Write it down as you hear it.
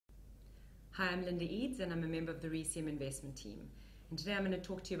Hi, I'm Linda Eedes and I'm a member of the RECM investment team. And today I'm going to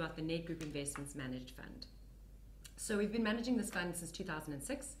talk to you about the Nedgroup Investments Managed Fund. So we've been managing this fund since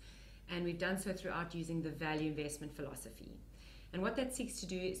 2006 and we've done so throughout using the value investment philosophy. And what that seeks to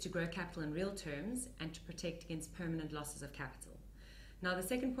do is to grow capital in real terms and to protect against permanent losses of capital. Now the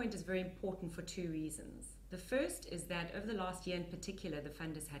second point is very important for two reasons. The first is that over the last year in particular, the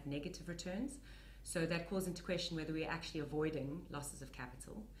fund has had negative returns. So that calls into question whether we're actually avoiding losses of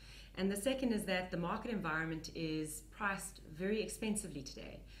capital. And the second is that the market environment is priced very expensively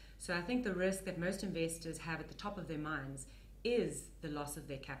today. So I think the risk that most investors have at the top of their minds is the loss of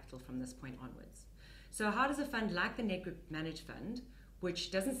their capital from this point onwards. So how does a fund like the Nedgroup Managed Fund,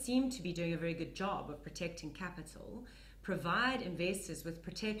 which doesn't seem to be doing a very good job of protecting capital, provide investors with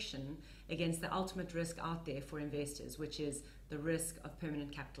protection against the ultimate risk out there for investors, which is the risk of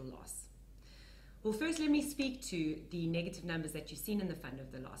permanent capital loss? Well, first let me speak to the negative numbers that you've seen in the fund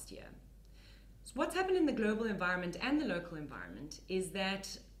over the last year. So what's happened in the global environment and the local environment is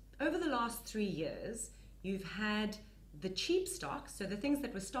that over the last 3 years, you've had the cheap stocks, so the things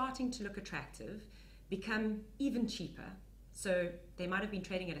that were starting to look attractive, become even cheaper. So they might have been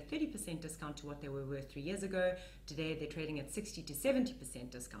trading at a 30% discount to what they were worth 3 years ago. Today they're trading at 60 to 70%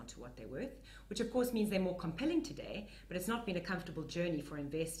 discount to what they're worth, which of course means they're more compelling today, but it's not been a comfortable journey for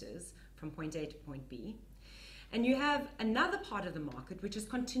investors from point A to point B. And you have another part of the market which has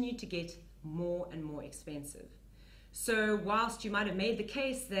continued to get more and more expensive. So whilst you might have made the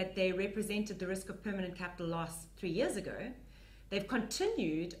case that they represented the risk of permanent capital loss 3 years ago, they've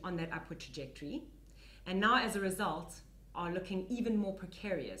continued on that upward trajectory, and now as a result are looking even more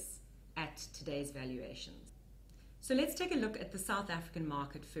precarious at today's valuations. So let's take a look at the South African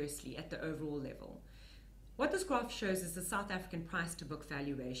market firstly at the overall level. What this graph shows is the South African price to book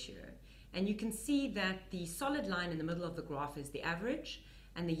value ratio. And you can see that the solid line in the middle of the graph is the average,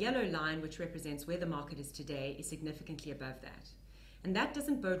 and the yellow line, which represents where the market is today, is significantly above that. And that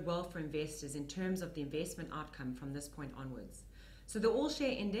doesn't bode well for investors in terms of the investment outcome from this point onwards. So the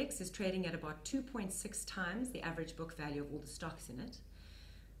all-share index is trading at about 2.6 times the average book value of all the stocks in it,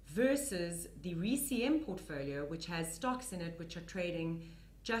 versus the RECM portfolio, which has stocks in it which are trading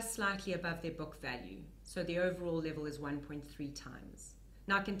just slightly above their book value. So the overall level is 1.3 times.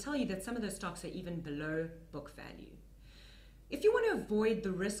 Now I can tell you that some of those stocks are even below book value. If you want to avoid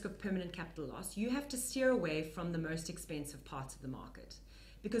the risk of permanent capital loss, you have to steer away from the most expensive parts of the market,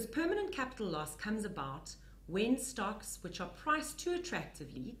 because permanent capital loss comes about when stocks which are priced too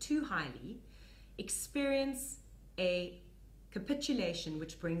attractively, too highly, experience a capitulation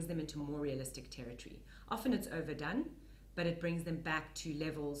which brings them into more realistic territory. Often it's overdone, but it brings them back to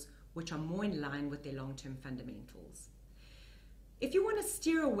levels which are more in line with their long-term fundamentals. If you want to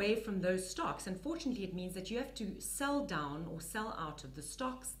steer away from those stocks, unfortunately it means that you have to sell down or sell out of the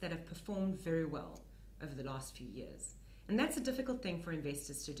stocks that have performed very well over the last few years. And that's a difficult thing for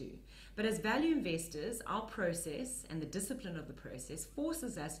investors to do. But as value investors, our process and the discipline of the process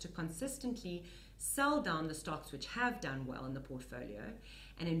forces us to consistently sell down the stocks which have done well in the portfolio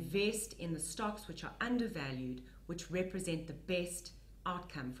and invest in the stocks which are undervalued, which represent the best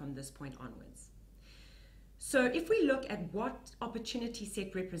outcome from this point onwards. So if we look at what opportunity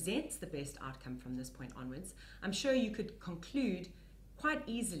set represents the best outcome from this point onwards, I'm sure you could conclude quite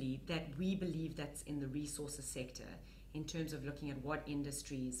easily that we believe that's in the resources sector in terms of looking at what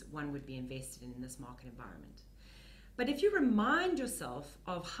industries one would be invested in this market environment. But if you remind yourself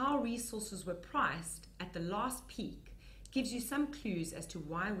of how resources were priced at the last peak, it gives you some clues as to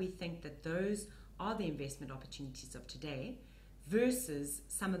why we think that those are the investment opportunities of today versus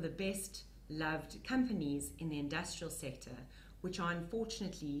some of the best loved companies in the industrial sector, which are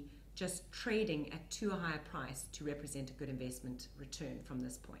unfortunately just trading at too high a price to represent a good investment return from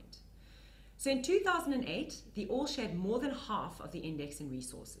this point. So in 2008, the all-share had more than half of the index in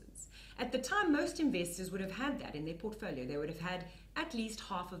resources. At the time, most investors would have had that in their portfolio. They would have had at least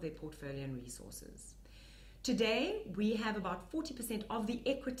half of their portfolio in resources. Today, we have about 40% of the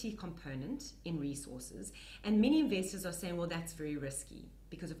equity component in resources, and many investors are saying, well, that's very risky,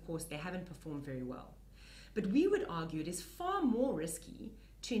 because of course they haven't performed very well. But we would argue it is far more risky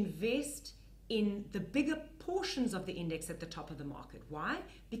to invest in the bigger portions of the index at the top of the market. Why?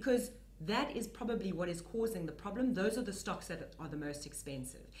 Because that is probably what is causing the problem. Those are the stocks that are the most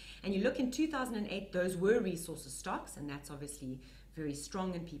expensive. And you look in 2008, those were resources stocks, and that's obviously very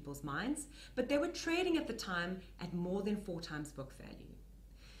strong in people's minds, but they were trading at the time at more than 4 times book value.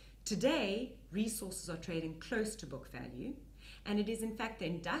 Today, resources are trading close to book value, and it is in fact the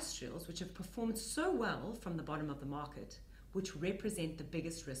industrials which have performed so well from the bottom of the market which represent the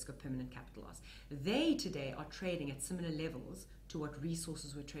biggest risk of permanent capital loss. They today are trading at similar levels to what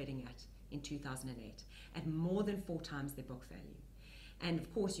resources were trading at in 2008, at more than 4 times their book value. And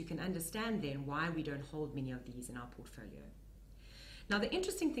of course, you can understand then why we don't hold many of these in our portfolio. Now, the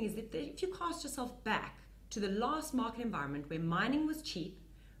interesting thing is that if you cast yourself back to the last market environment where mining was cheap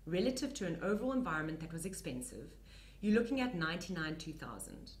relative to an overall environment that was expensive, you're looking at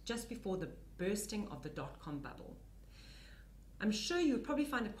 99-2000, just before the bursting of the dot-com bubble. I'm sure you would probably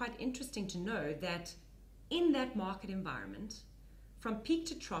find it quite interesting to know that in that market environment, from peak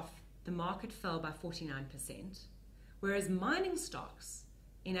to trough, the market fell by 49%, whereas mining stocks,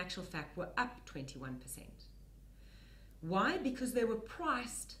 in actual fact, were up 21%. Why? Because they were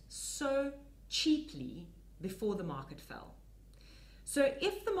priced so cheaply before the market fell. So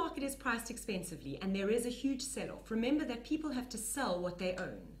if the market is priced expensively and there is a huge sell-off, remember that people have to sell what they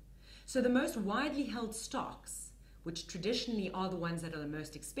own. So the most widely held stocks, which traditionally are the ones that are the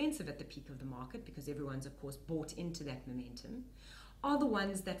most expensive at the peak of the market, because everyone's of course bought into that momentum, are the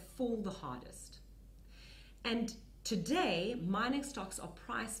ones that fall the hardest. And today, mining stocks are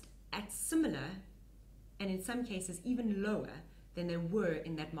priced at similar, and in some cases even lower than they were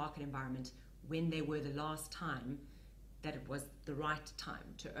in that market environment when they were the last time that it was the right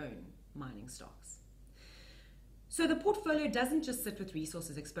time to own mining stocks. So the portfolio doesn't just sit with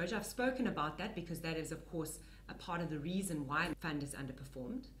resources exposure. I've spoken about that because that is, of course, a part of the reason why the fund has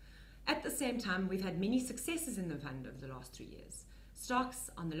underperformed. At the same time, we've had many successes in the fund over the last 3 years. Stocks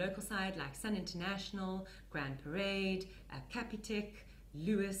on the local side like Sun International, Grand Parade, Capitec,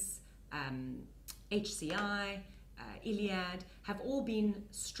 Lewis, HCI, Iliad have all been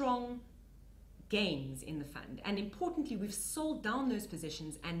strong gains in the fund. And importantly, we've sold down those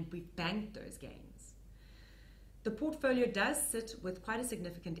positions and we've banked those gains. The portfolio does sit with quite a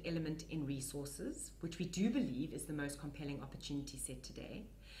significant element in resources, which we do believe is the most compelling opportunity set today.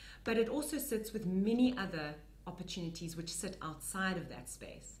 But it also sits with many other opportunities which sit outside of that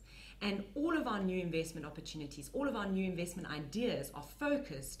space. And all of our new investment opportunities, all of our new investment ideas are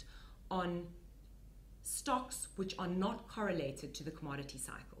focused on stocks which are not correlated to the commodity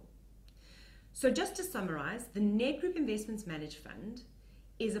cycle. So just to summarize, the Nedgroup Investments Managed Fund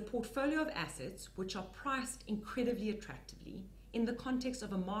is a portfolio of assets which are priced incredibly attractively in the context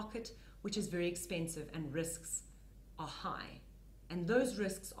of a market which is very expensive and risks are high. And those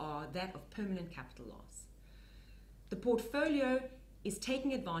risks are that of permanent capital loss. The portfolio is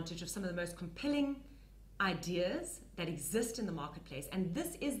taking advantage of some of the most compelling ideas that exist in the marketplace, and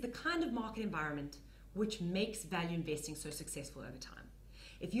this is the kind of market environment which makes value investing so successful over time.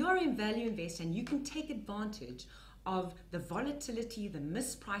 If you are a value investor and you can take advantage of the volatility, the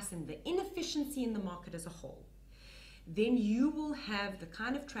misprice, and the inefficiency in the market as a whole, then you will have the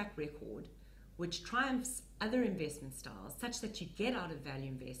kind of track record which triumphs other investment styles such that you get out of value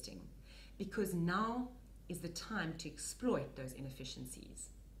investing, because now is the time to exploit those inefficiencies.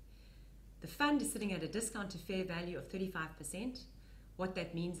 The fund is sitting at a discount to fair value of 35%. What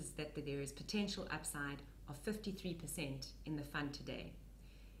that means is that there is potential upside of 53% in the fund today.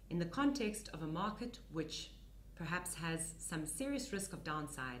 In the context of a market which perhaps has some serious risk of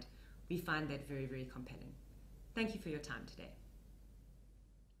downside, we find that very, very compelling. Thank you for your time today.